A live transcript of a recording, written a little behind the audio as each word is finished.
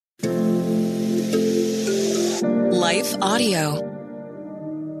Life Audio.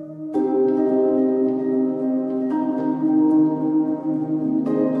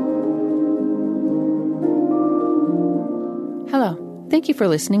 Hello. Thank you for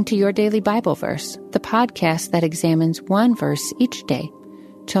listening to Your Daily Bible Verse, the podcast that examines one verse each day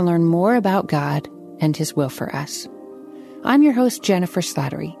to learn more about God and His will for us. I'm your host, Jennifer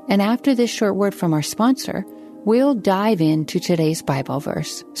Slattery, and after this short word from our sponsor, we'll dive into today's Bible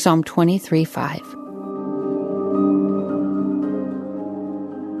verse, Psalm 23:5.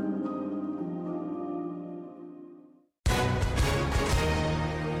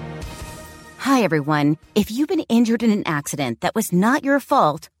 Hi, everyone. If you've been injured in an accident that was not your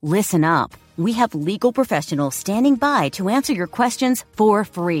fault, listen up. We have legal professionals standing by to answer your questions for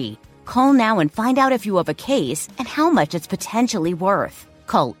free. Call now and find out if you have a case and how much it's potentially worth.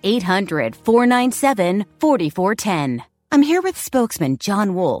 Call 800-497-4410. I'm here with spokesman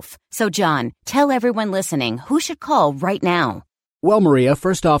John Wolf. So, John, tell everyone listening who should call right now. Well, Maria,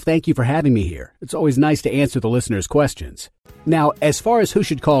 first off, thank you for having me here. It's always nice to answer the listeners' questions. Now, as far as who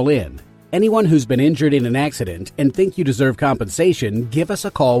should call in, anyone who's been injured in an accident and think you deserve compensation, give us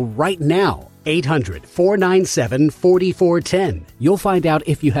a call right now. 800-497-4410. You'll find out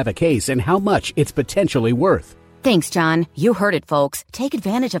if you have a case and how much it's potentially worth. Thanks, John. You heard it, folks. Take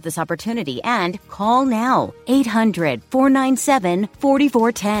advantage of this opportunity and call now.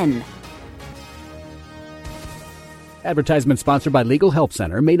 800-497-4410. Advertisement sponsored by Legal Help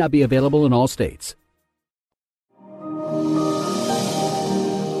Center. May not be available in all states.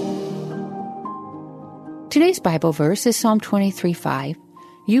 Today's Bible verse is Psalm 23:5.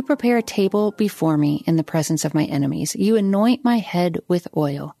 You prepare a table before me in the presence of my enemies. You anoint my head with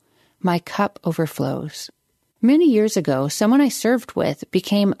oil. My cup overflows. Many years ago, someone I served with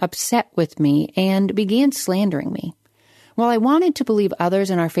became upset with me and began slandering me. While I wanted to believe others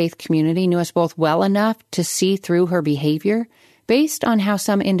in our faith community knew us both well enough to see through her behavior, based on how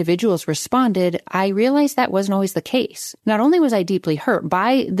some individuals responded, I realized that wasn't always the case. Not only was I deeply hurt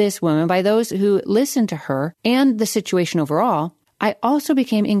by this woman, by those who listened to her, and the situation overall, I also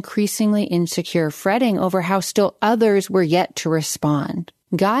became increasingly insecure, fretting over how still others were yet to respond.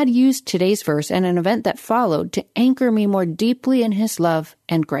 God used today's verse and an event that followed to anchor me more deeply in His love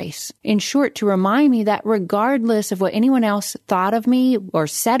and grace. In short, to remind me that regardless of what anyone else thought of me or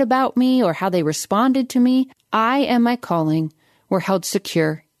said about me or how they responded to me, I and my calling were held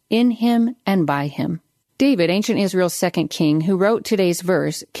secure in Him and by Him. David, ancient Israel's second king, who wrote today's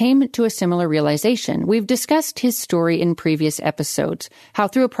verse, came to a similar realization. We've discussed his story in previous episodes, how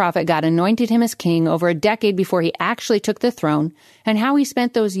through a prophet God anointed him as king over a decade before he actually took the throne, and how he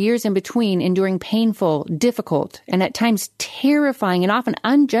spent those years in between enduring painful, difficult, and at times terrifying and often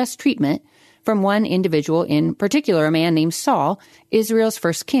unjust treatment from one individual in particular, a man named Saul, Israel's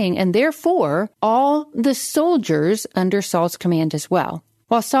first king, and therefore all the soldiers under Saul's command as well.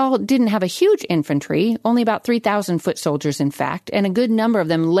 While Saul didn't have a huge infantry, only about 3,000 foot soldiers in fact, and a good number of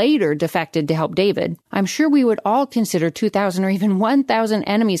them later defected to help David, I'm sure we would all consider 2,000 or even 1,000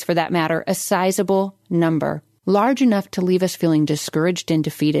 enemies for that matter a sizable number. Large enough to leave us feeling discouraged and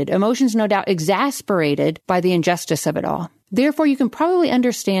defeated, emotions no doubt exasperated by the injustice of it all. Therefore, you can probably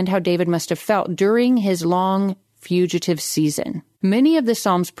understand how David must have felt during his long fugitive season. Many of the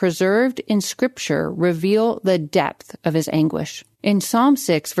Psalms preserved in Scripture reveal the depth of his anguish. In Psalm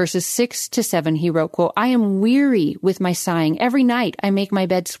 6, verses 6-7, he wrote, quote, I am weary with my sighing. Every night I make my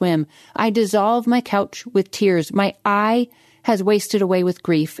bed swim. I dissolve my couch with tears. My eye has wasted away with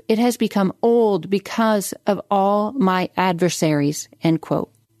grief. It has become old because of all my adversaries, end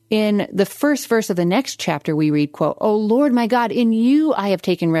quote. In the first verse of the next chapter, we read, quote, O Lord my God, in you I have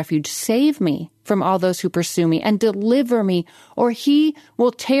taken refuge. Save me from all those who pursue me and deliver me, or he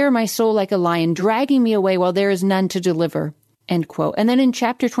will tear my soul like a lion, dragging me away while there is none to deliver, end quote. And then in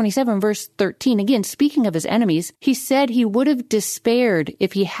chapter 27, verse 13, again, speaking of his enemies, he said he would have despaired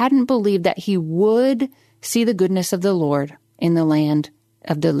if he hadn't believed that he would see the goodness of the Lord in the land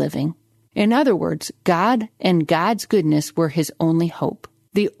of the living. In other words, God and God's goodness were his only hope.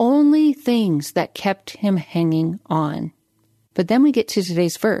 The only things that kept him hanging on. But then we get to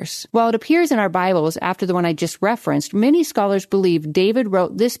today's verse. While it appears in our Bibles after the one I just referenced, many scholars believe David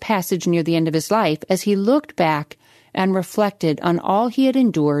wrote this passage near the end of his life as he looked back and reflected on all he had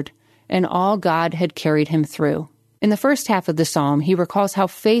endured and all God had carried him through. In the first half of the psalm, he recalls how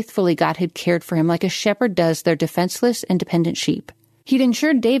faithfully God had cared for him like a shepherd does their defenseless and dependent sheep. He'd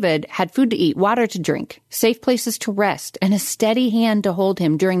ensured David had food to eat, water to drink, safe places to rest, and a steady hand to hold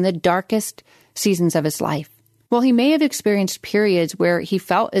him during the darkest seasons of his life. While he may have experienced periods where he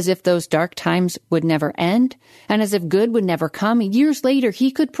felt as if those dark times would never end, and as if good would never come, years later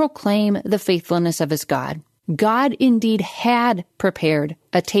he could proclaim the faithfulness of his God. God indeed had prepared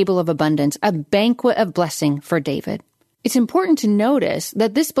a table of abundance, a banquet of blessing for David. It's important to notice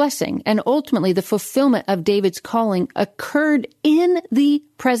that this blessing and ultimately the fulfillment of David's calling occurred in the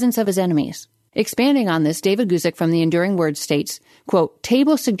presence of his enemies. Expanding on this, David Guzik from the Enduring Word states, quote,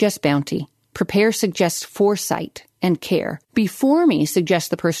 "Table suggests bounty. Prepare suggests foresight and care. Before me suggests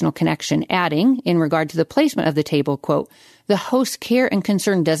the personal connection," adding, in regard to the placement of the table, quote, "The host's care and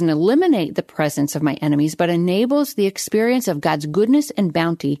concern doesn't eliminate the presence of my enemies, but enables the experience of God's goodness and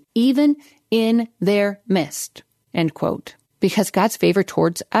bounty even in their midst," end quote. Because God's favor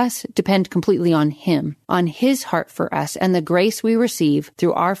towards us depend completely on Him, on His heart for us, and the grace we receive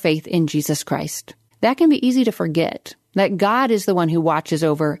through our faith in Jesus Christ. That can be easy to forget, that God is the one who watches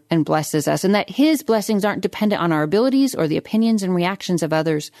over and blesses us, and that His blessings aren't dependent on our abilities or the opinions and reactions of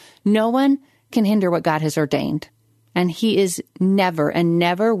others. No one can hinder what God has ordained, and He is never and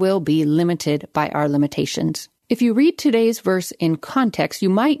never will be limited by our limitations. If you read today's verse in context, you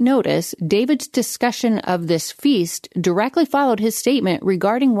might notice David's discussion of this feast directly followed his statement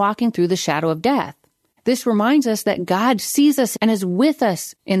regarding walking through the shadow of death. This reminds us that God sees us and is with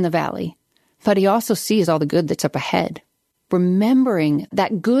us in the valley, but He also sees all the good that's up ahead. Remembering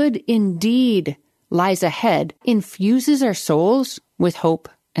that good indeed lies ahead infuses our souls with hope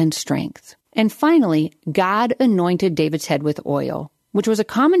and strength. And finally, God anointed David's head with oil, which was a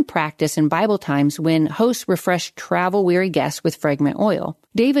common practice in Bible times when hosts refreshed travel-weary guests with fragrant oil.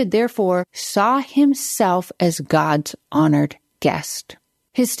 David, therefore, saw himself as God's honored guest.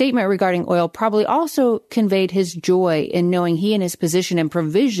 His statement regarding oil probably also conveyed his joy in knowing he and his position and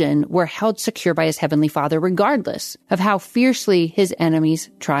provision were held secure by his heavenly Father, regardless of how fiercely his enemies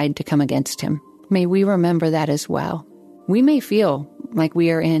tried to come against him. May we remember that as well. We may feel like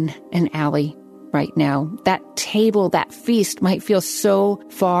we are in an alley right now. That table, that feast might feel so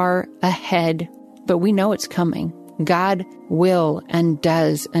far ahead, but we know it's coming. God will and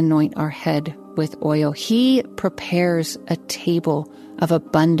does anoint our head with oil. He prepares a table of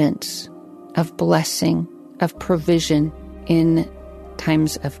abundance, of blessing, of provision in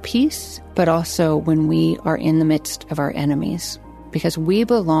times of peace, but also when we are in the midst of our enemies, because we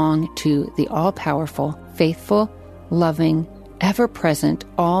belong to the all-powerful, faithful, loving, ever-present,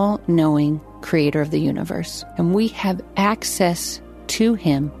 all-knowing Creator of the universe. And we have access to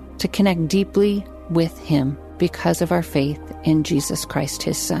Him to connect deeply with Him because of our faith in Jesus Christ,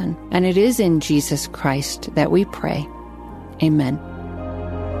 His Son. And it is in Jesus Christ that we pray. Amen.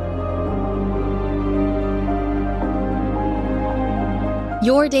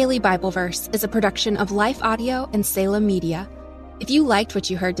 Your Daily Bible Verse is a production of Life Audio and Salem Media. If you liked what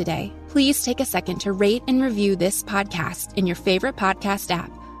you heard today, please take a second to rate and review this podcast in your favorite podcast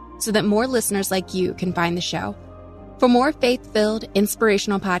app so that more listeners like you can find the show. For more faith-filled,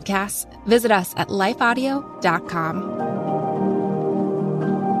 inspirational podcasts, visit us at lifeaudio.com.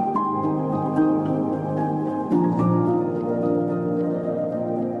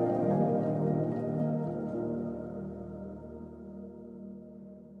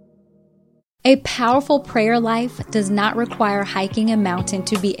 A powerful prayer life does not require hiking a mountain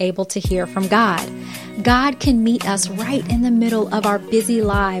to be able to hear from God. God can meet us right in the middle of our busy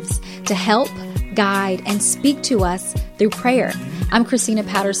lives to help, guide, and speak to us through prayer. I'm Christina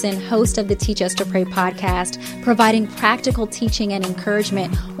Patterson, host of the Teach Us to Pray podcast, providing practical teaching and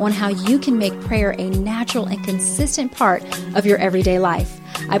encouragement on how you can make prayer a natural and consistent part of your everyday life.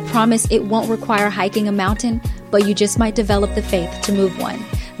 I promise it won't require hiking a mountain, but you just might develop the faith to move one.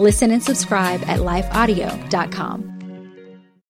 Listen and subscribe at lifeaudio.com.